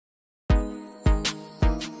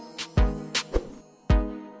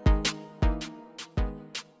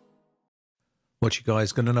What you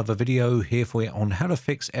guys, got another video here for you on how to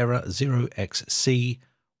fix error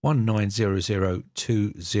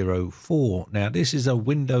 0xC1900204. Now this is a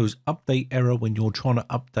Windows update error when you're trying to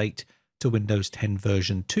update to Windows 10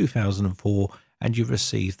 version 2004 and you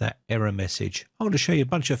receive that error message. I'm going to show you a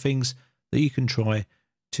bunch of things that you can try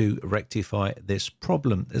to rectify this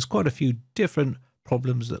problem. There's quite a few different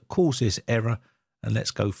problems that cause this error, and let's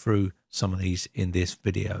go through some of these in this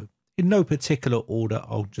video. In no particular order,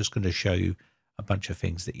 I'm just going to show you a bunch of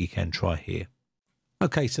things that you can try here.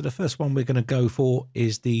 Okay, so the first one we're going to go for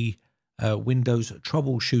is the Windows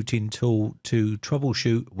troubleshooting tool to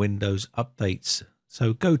troubleshoot Windows updates.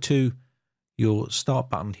 So go to your start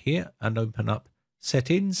button here and open up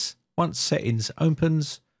settings. Once settings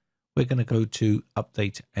opens, we're going to go to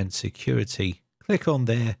update and security. Click on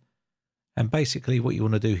there, and basically what you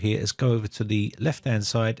want to do here is go over to the left hand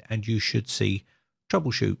side and you should see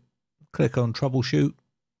troubleshoot. Click on troubleshoot.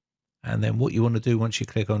 And then what you want to do once you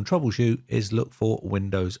click on troubleshoot is look for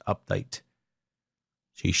Windows Update.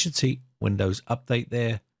 So you should see Windows Update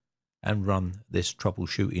there and run this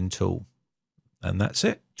troubleshooting tool. And that's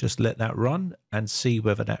it. Just let that run and see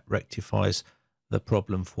whether that rectifies the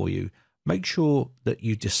problem for you. Make sure that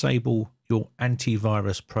you disable your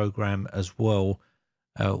antivirus program as well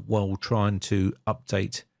while trying to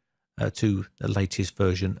update to the latest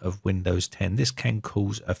version of Windows 10. This can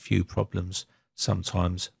cause a few problems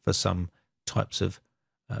sometimes for some types of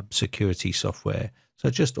security software. So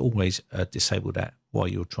just always disable that while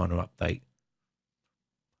you're trying to update.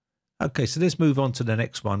 Okay, so let's move on to the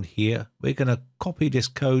next one here. We're going to copy this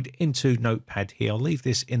code into Notepad here. I'll leave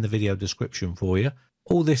this in the video description for you.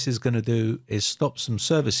 All this is going to do is stop some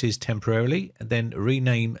services temporarily and then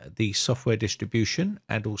rename the software distribution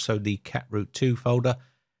and also the catroot2 folder,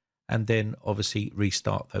 and then obviously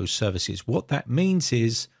restart those services. What that means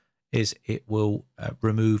is it will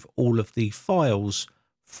remove all of the files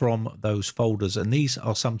from those folders, and these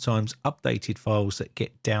are sometimes updated files that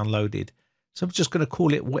get downloaded. So I'm just going to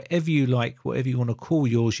call it whatever you like, whatever you want to call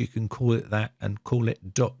yours, you can call it that and call it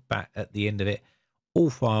 .bat at the end of it, all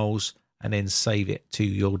files, and then save it to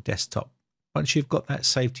your desktop. Once you've got that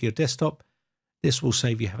saved to your desktop, this will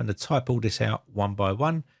save you having to type all this out one by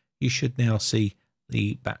one. You should now see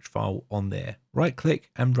the batch file on there. Right click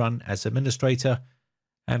and run as administrator.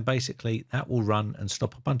 And basically that will run and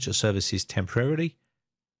stop a bunch of services temporarily,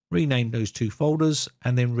 rename those two folders,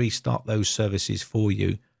 and then restart those services for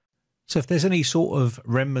you. So if there's any sort of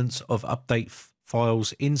remnants of update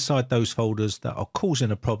files inside those folders that are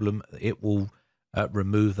causing a problem, it will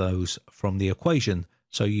remove those from the equation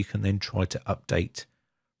so you can then try to update.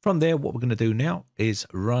 From there, what we're going to do now is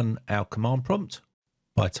run our command prompt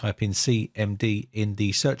by typing cmd in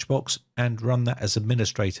the search box and run that as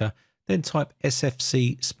administrator. Then type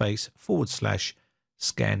sfc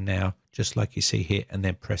 /scan now, just like you see here, and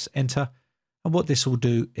then press enter. And what this will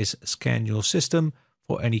do is scan your system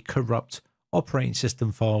for any corrupt operating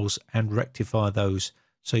system files and rectify those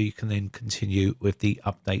so you can then continue with the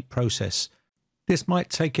update process. This might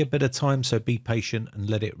take a bit of time, so be patient and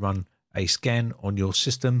let it run a scan on your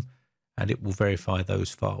system and it will verify those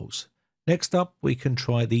files. Next up, we can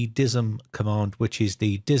try the dism command, which is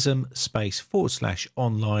the dism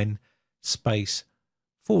 /online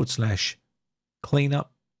 /cleanup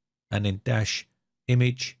and then dash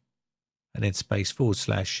image and then /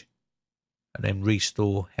 and then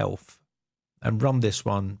restore health, and run this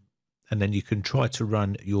one, and then you can try to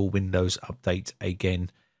run your Windows update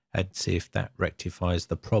again and see if that rectifies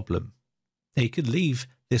the problem. Now you could leave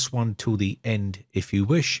this one till the end if you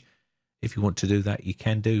wish. If you want to do that, you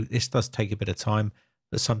can do. This does take a bit of time,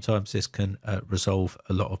 but sometimes this can resolve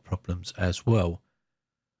a lot of problems as well.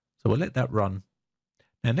 So we'll let that run.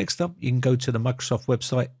 Now, next up, you can go to the Microsoft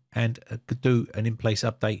website and do an in-place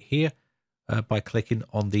update here by clicking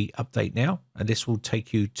on the update now. And this will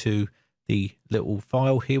take you to the little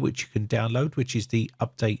file here, which you can download, which is the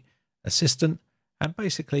update assistant. And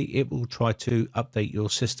basically, it will try to update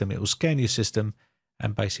your system. It will scan your system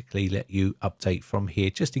and basically let you update from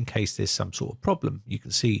here, just in case there's some sort of problem. You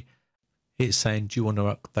can see it's saying, do you want to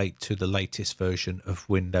update to the latest version of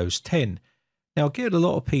Windows 10? Now, I get a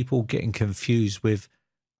lot of people getting confused with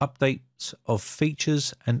updates of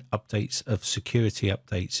features and updates of security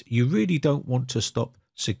updates. You really don't want to stop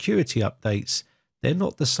security updates. They're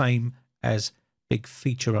not the same as big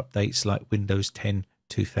feature updates like Windows 10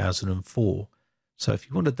 2004. So if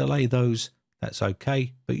you want to delay those, that's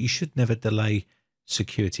okay, but you should never delay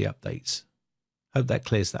security updates. Hope that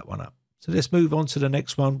clears that one up. So let's move on to the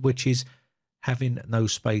next one, which is having no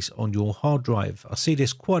space on your hard drive. I see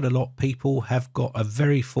this quite a lot. People have got a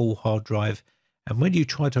very full hard drive, and when you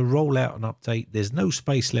try to roll out an update, there's no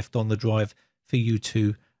space left on the drive for you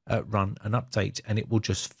to run an update, and it will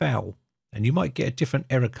just fail. And you might get a different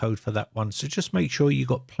error code for that one. So just make sure you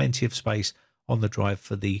got plenty of space on the drive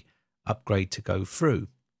for the upgrade to go through.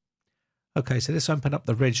 Okay, so let's open up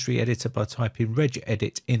the registry editor by typing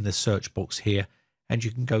regedit in the search box here, and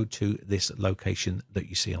you can go to this location that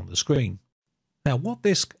you see on the screen. Now, what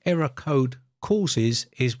this error code causes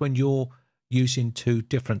is when you're using two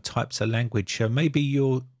different types of language. So maybe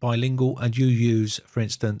you're bilingual and you use, for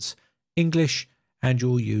instance, English, and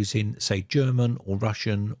you're using, say, German or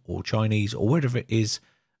Russian or Chinese or whatever it is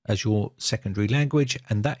as your secondary language,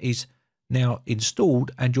 and that is now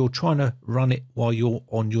installed, and you're trying to run it while you're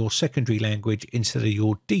on your secondary language instead of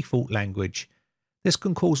your default language. This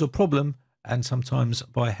can cause a problem, and sometimes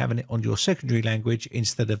by having it on your secondary language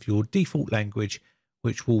instead of your default language,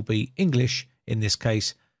 which will be English in this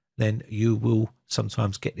case, then you will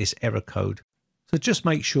sometimes get this error code. So just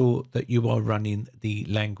make sure that you are running the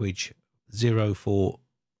language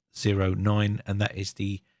 0409, and that is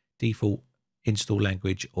the default install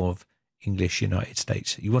language of English United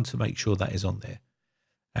States. You want to make sure that is on there,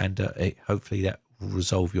 and hopefully that will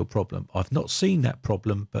resolve your problem. I've not seen that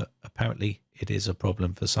problem, but apparently it is a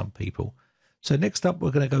problem for some people. So next up,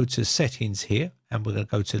 we're going to go to settings here, and we're going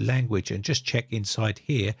to go to language and just check inside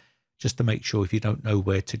here just to make sure if you don't know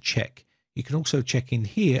where to check. You can also check in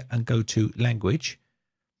here and go to language,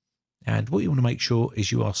 and what you want to make sure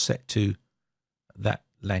is you are set to that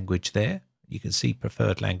language there. You can see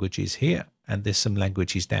preferred languages here, and there's some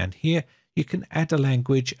languages down here. You can add a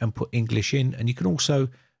language and put English in, and you can also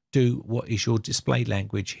do what is your display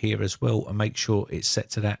language here as well and make sure it's set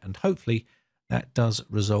to that, and hopefully that does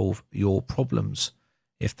resolve your problems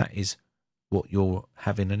if that is what you're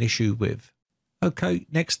having an issue with. Okay,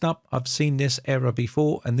 next up, I've seen this error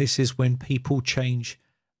before, and this is when people change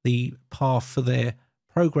the path for their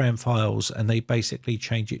program files and they basically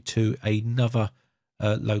change it to another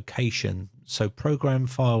location. So program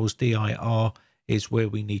files dir is where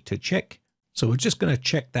we need to check. So we're just going to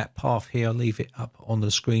check that path here. I'll leave it up on the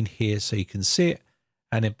screen here so you can see it.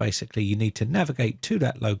 And then basically you need to navigate to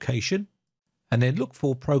that location and then look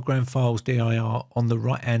for program files dir on the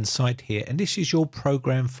right hand side here. And this is your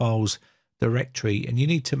program files directory, and you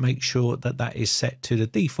need to make sure that that is set to the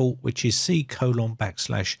default, which is c:/program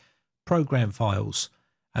files.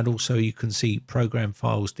 And also you can see program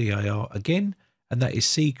files dir again, and that is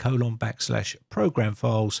c:/program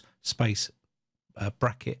files space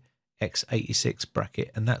bracket x86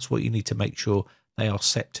 bracket, and that's what you need to make sure they are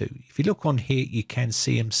set to. If you look on here, you can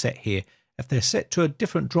see them set here. If they're set to a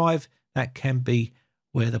different drive, that can be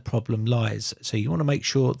where the problem lies. So you want to make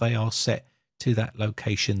sure they are set to that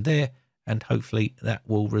location there, and hopefully that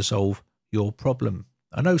will resolve your problem.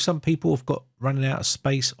 I know some people have got running out of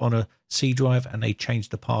space on a C drive and they change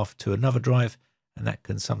the path to another drive, and that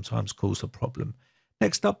can sometimes cause a problem.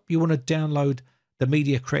 Next up, you want to download the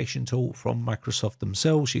media creation tool from Microsoft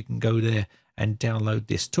themselves. You can go there and download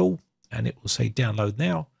this tool, and it will say download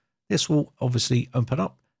now. This will obviously open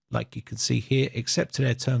up like you can see here, accept to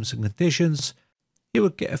their terms and conditions. You will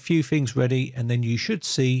get a few things ready, and then you should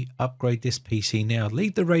see upgrade this PC now.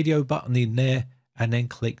 Leave the radio button in there and then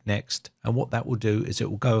click next. And what that will do is it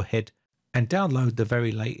will go ahead and download the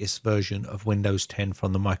very latest version of Windows 10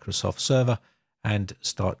 from the Microsoft server and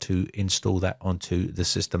start to install that onto the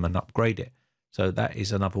system and upgrade it. So that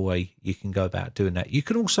is another way you can go about doing that. You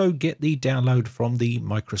can also get the download from the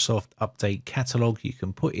Microsoft Update Catalog. You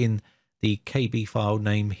can put in the KB file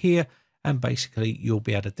name here, and basically you'll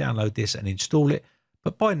be able to download this and install it.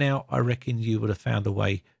 But by now, I reckon you would have found a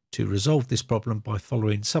way to resolve this problem by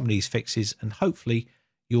following some of these fixes, and hopefully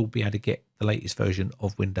you'll be able to get the latest version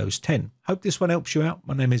of Windows 10. Hope this one helps you out.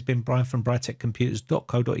 My name has been Brian from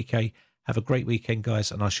briteccomputers.co.uk. Have a great weekend,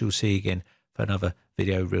 guys, and I shall see you again for another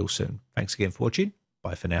video real soon. Thanks again for watching.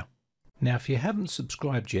 Bye for now. Now, if you haven't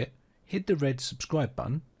subscribed yet, hit the red subscribe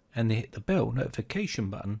button and then hit the bell notification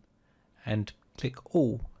button and click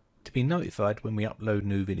all to be notified when we upload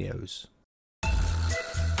new videos.